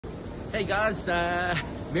Hey guys,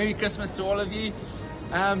 Merry Christmas to all of you.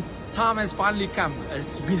 Time has finally come.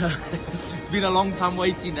 It's been a long time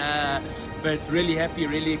waiting, but really happy,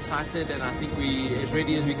 really excited, and I think we as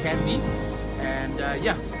ready as we can be. And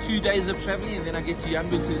yeah, 2 days of traveling, and then I get to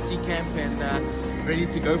Yanbu to the sea camp, and ready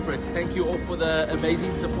to go for it. Thank you all for the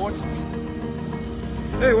amazing support.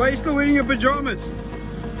 Hey, why are you still wearing your pajamas?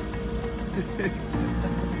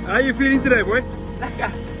 How are you feeling today, boy?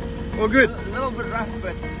 All good? A little bit rough,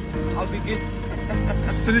 but I'll be good.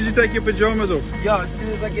 As soon as you take your pajamas off? Yeah, as soon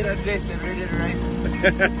as I get undressed and ready to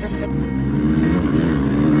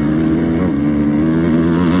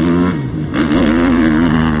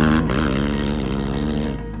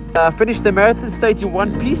race. Finished the marathon stage in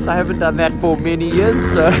one piece. I haven't done that for many years,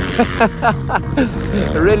 so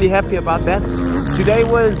really happy about that. Today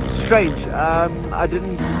was strange. I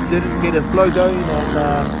didn't get a flow going,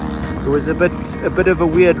 and it was a bit of a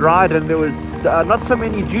weird ride, and there was not so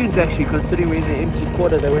many dunes actually, considering we're in the empty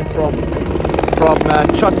quarter. They went from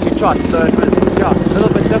chot to chot, so it was a little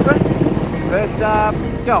bit different. But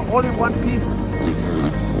yeah, all in one piece.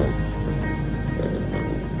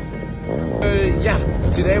 Yeah,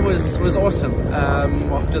 today was awesome.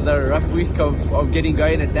 After the rough week of getting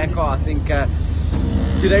going at Dakar, I think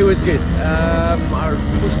today was good. I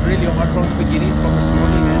pushed really hard from the beginning, from this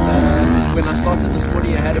morning, and when I started this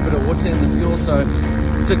morning I had a bit of water in the fuel, so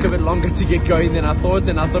it took a bit longer to get going than I thought,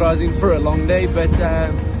 and I thought I was in for a long day. But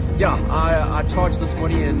yeah, I charged this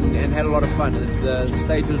morning and had a lot of fun. The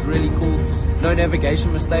stage was really cool. No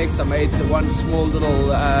navigation mistakes. I made one small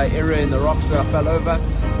little error in the rocks where I fell over,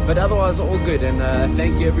 but otherwise all good. And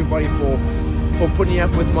thank you everybody for putting up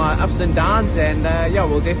with my ups and downs. And yeah,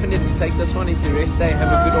 we'll definitely take this one into rest day, have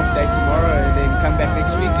a good off day tomorrow, and then come back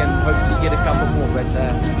next week and hopefully get a couple more. But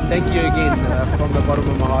thank you again from the bottom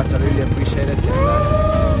of my heart. I really appreciate it. And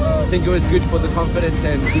I think it was good for the confidence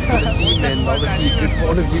and good for the team, and obviously good for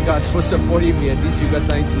all of you guys for supporting me. At least we've got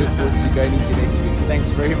something to look forward to going into next week.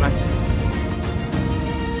 Thanks very much.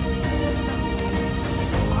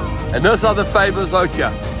 And those are the famous out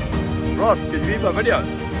here. Ross, can you read my video?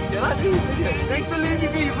 Yeah, I do video. Thanks for letting me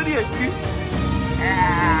do your videos, dude.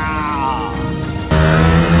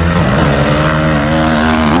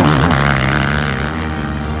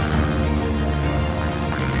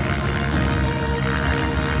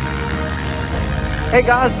 Hey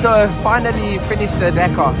guys, so finally finished the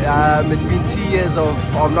Dakar. It's been 2 years of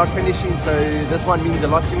not finishing, so this one means a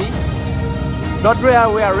lot to me. Not where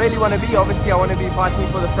I really want to be. Obviously I want to be fighting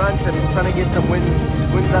for the front and trying to get some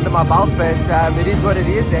wins under my belt, but it is what it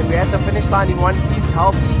is, and we're at the finish line in one piece,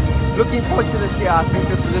 healthy. Looking forward to this year. I think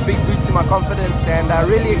this is a big boost to my confidence, and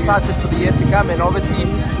really excited for the year to come, and obviously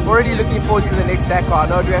already looking forward to the next Dakar. I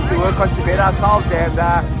know we have to work on to better ourselves, and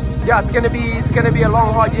yeah, it's gonna be a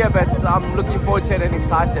long, hard year, but I'm looking forward to it and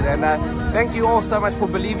excited. And thank you all so much for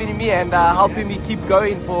believing in me and helping me keep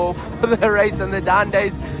going for the race and the down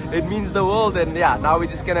days. It means the world. And yeah, now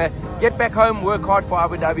we're just gonna get back home, work hard for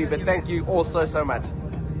Abu Dhabi. But thank you all so much.